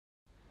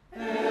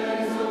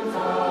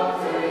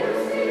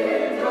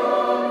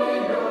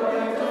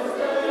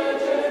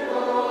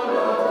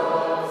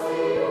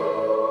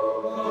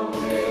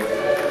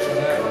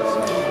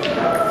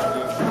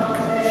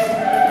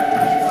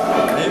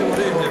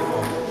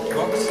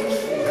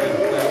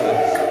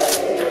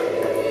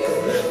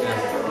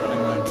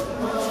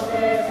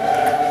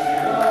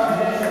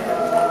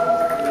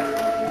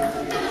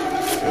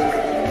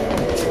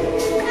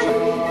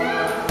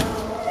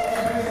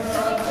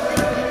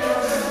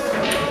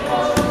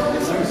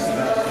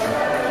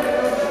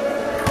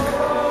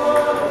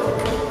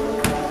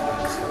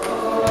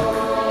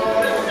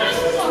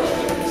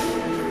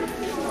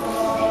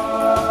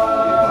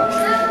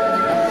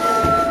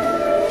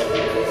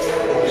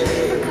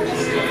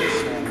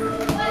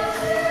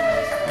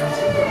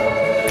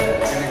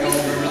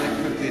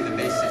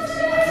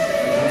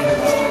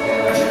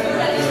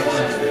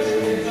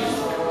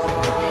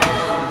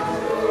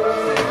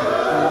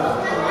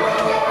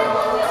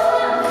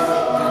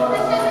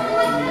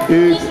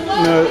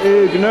No,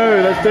 Ugh, no,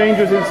 that's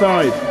dangerous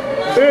inside.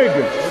 Ugh!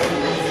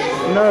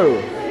 No.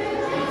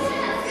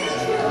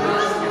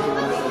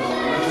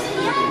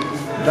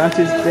 That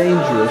is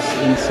dangerous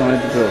inside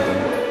the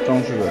building.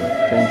 Dangerous.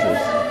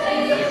 Dangerous.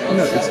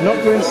 No, it's not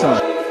go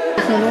inside.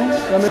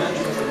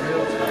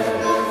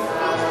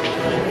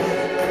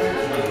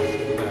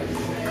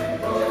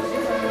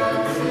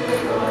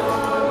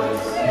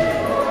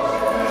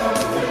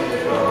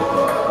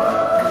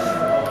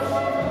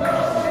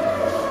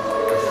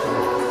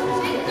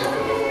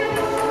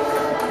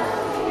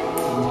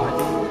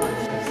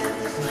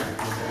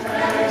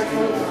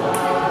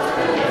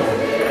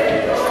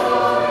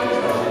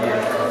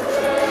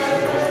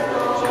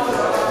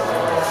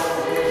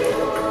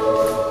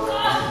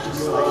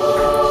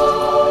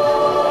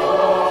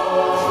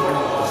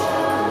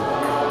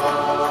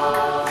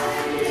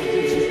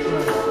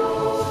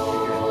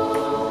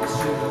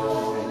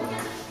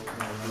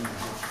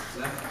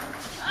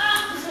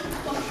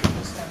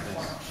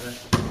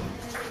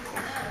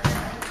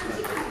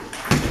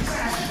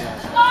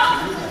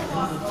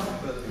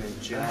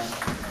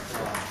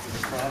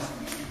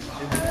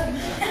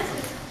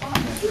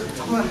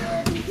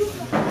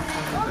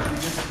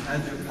 As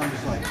it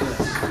comes like this,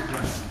 you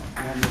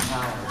have the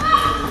power.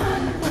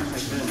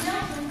 Like this.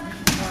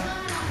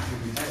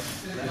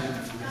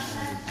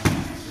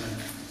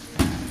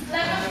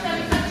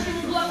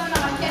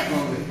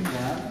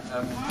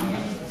 As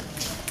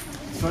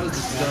far as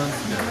the stones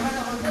go.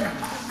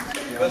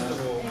 First of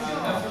all,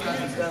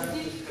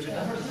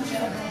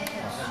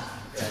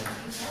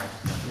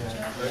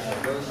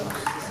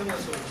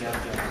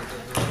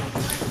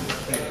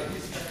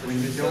 when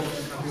you don't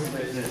do it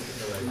like this,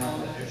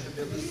 you should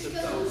be able to sit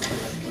down.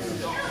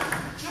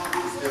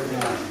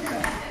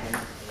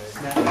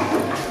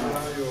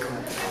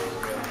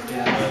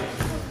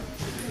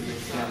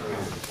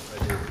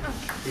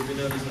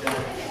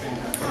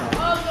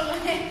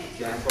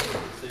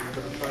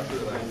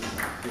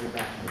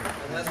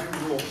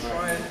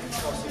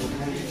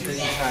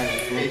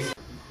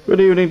 Good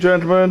evening,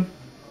 gentlemen.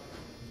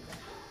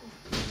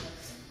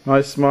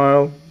 Nice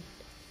smile.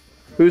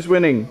 Who's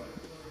winning?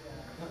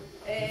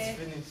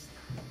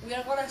 We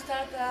are gonna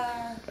start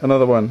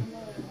Another one.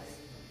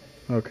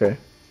 Okay.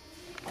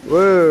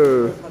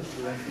 Whoa!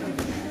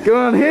 Go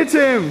on, hit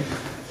him!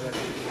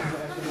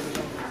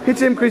 Hit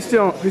him,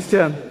 Christian.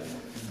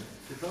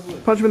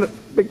 Punch him in the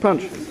big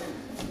punch.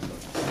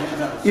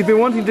 You've been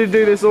wanting to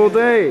do this all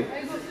day.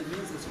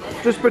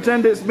 Just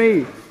pretend it's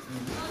me.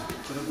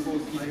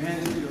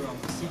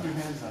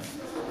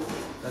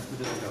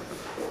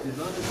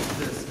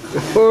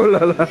 Oh la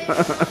la!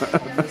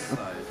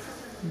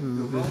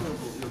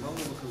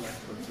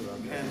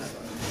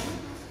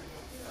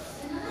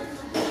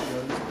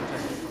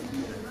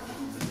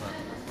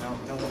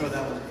 Don't throw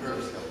that one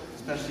first,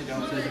 especially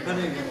don't.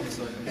 Depending on the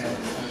side.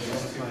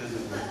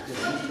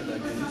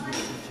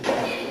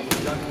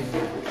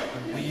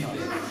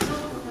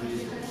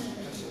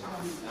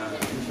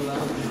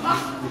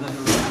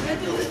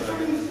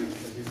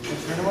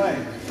 Turn away.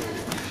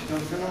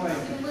 Don't turn away.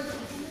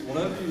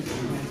 Whatever you do,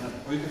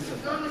 or you can sit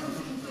down.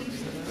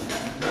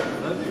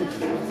 Whatever you do,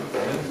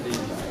 then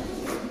lean back.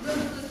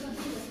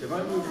 If I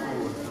move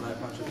forward and I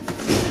punch it,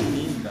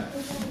 lean back.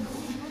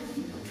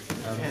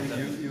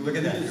 You look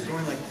at that. It's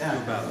going like that.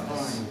 You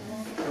balance.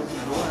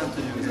 All I have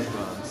to do is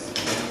advance.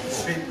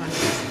 Straight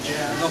punches,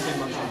 jab. Nothing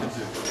much you can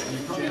do. And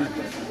you come back.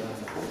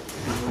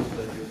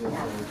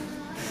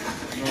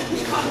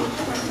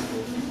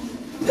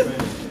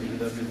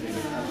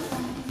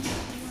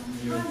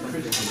 You're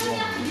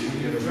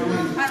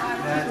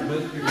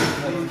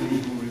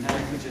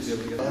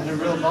in a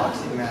real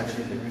boxing match,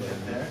 you can get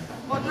there.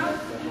 Well,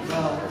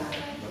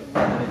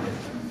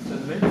 so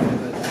maybe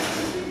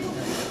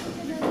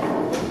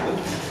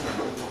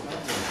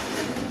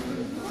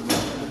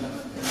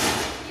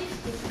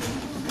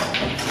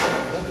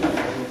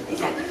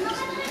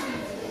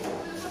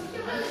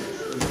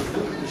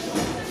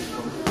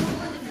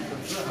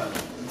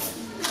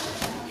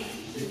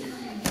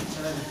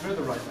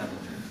the right hand.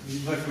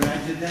 Look, when I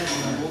did that, you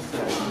both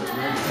said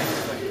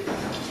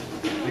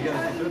we got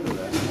to do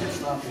that.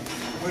 Stop me.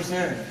 Where's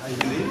Aaron? I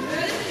believe.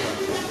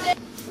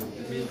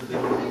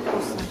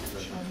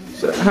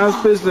 So how's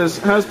business?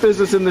 How's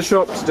business in the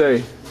shop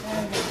today?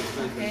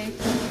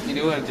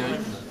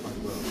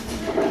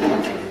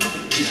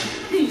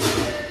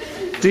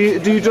 Do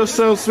you just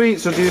sell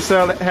sweets, or do you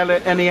sell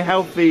any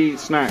healthy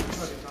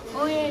snacks?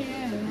 Oh yeah.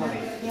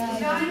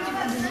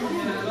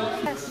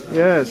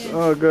 Yes.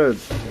 Oh, good.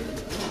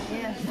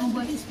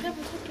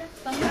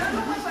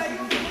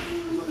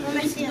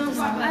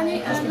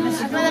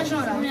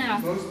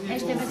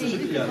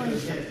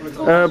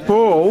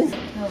 Paul?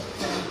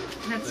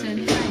 That's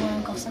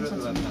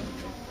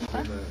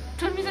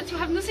told me that you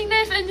have nothing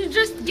left and you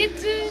just get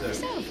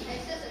yourself.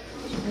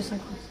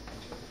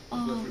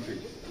 Oh,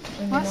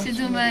 c'est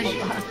dommage.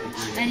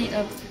 Allez,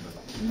 hop.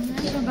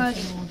 C'est dommage.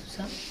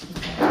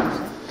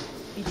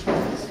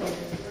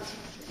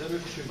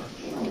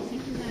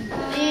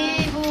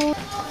 Et vous.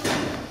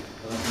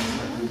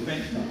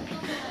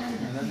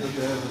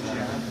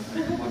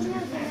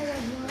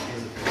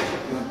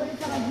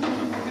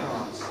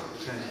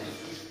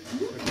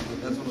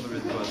 That's one of the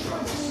reasons why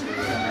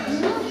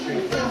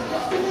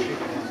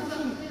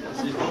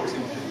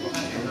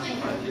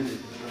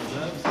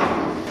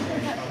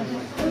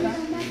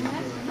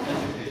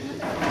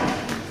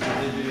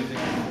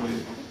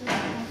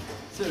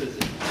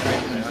seriously, I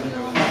don't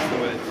know whether that's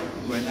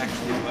the way it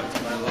actually works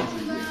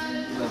biologically.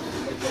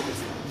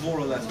 It's more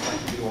or less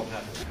practically what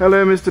happens.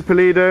 Hello, Mr.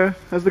 Pulido.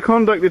 Has the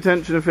conduct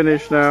detention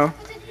finished now?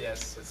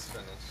 Yes, it's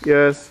finished.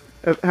 Yes.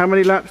 How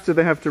many laps do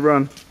they have to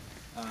run?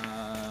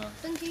 Well,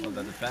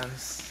 that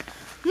depends.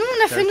 Nous,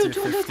 on a fait nos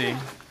tours de 50,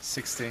 cours.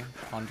 60,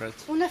 100.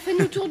 On a fait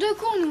nos tours de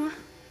cours, nous.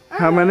 Hein.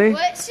 How many?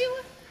 Ouais, si,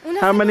 ouais. On a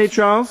How fait many,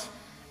 Charles?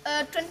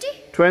 20.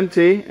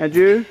 20. And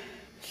you?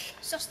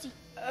 30.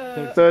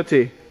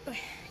 30.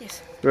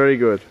 Yes. Very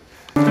good.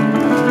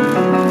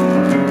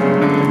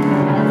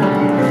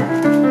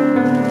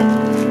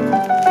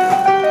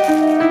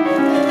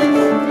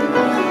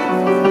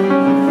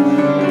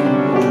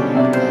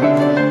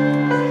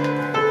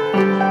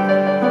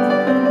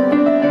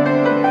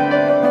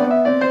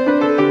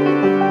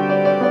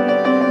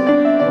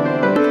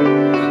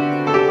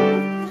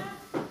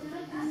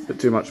 Bit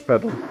too much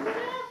pedal.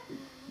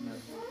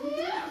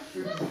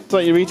 It's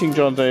like you're eating,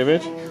 John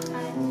David.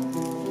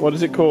 What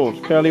is it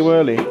called? Curly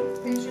Whirly.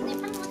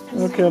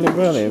 Oh, Curly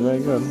Whirly, very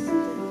good.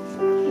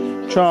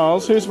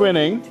 Charles, who's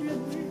winning?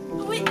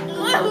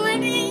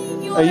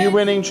 Are you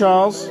winning,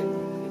 Charles?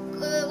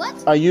 What?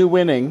 Are you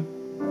winning?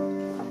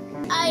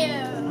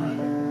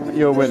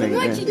 You're winning.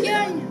 Moi Yeah. qui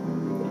gagne.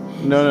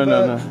 No, no,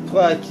 no, no.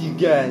 Toi qui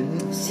gagne.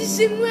 Si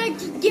c'est moi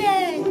qui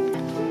gagne.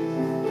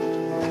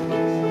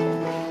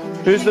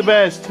 Who's the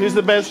best? Who's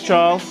the best,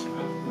 Charles?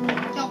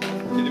 Non,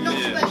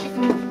 c'est pas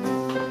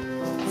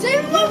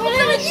c'est moi pour la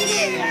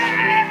gagner.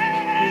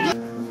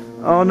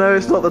 Oh no,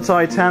 it's not the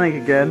Titanic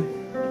again.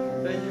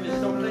 Benjamin,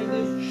 stop playing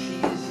those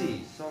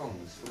cheesy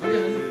songs.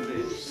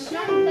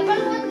 Non, t'as pas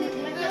le droit de les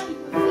dire.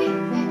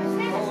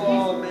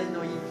 Oh, mais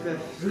non, ils peuvent.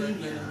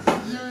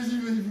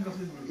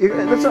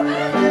 That's not...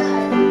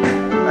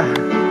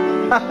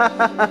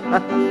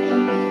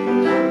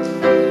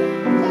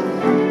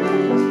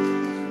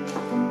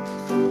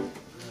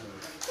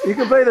 You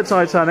can play the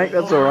Titanic,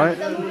 that's alright.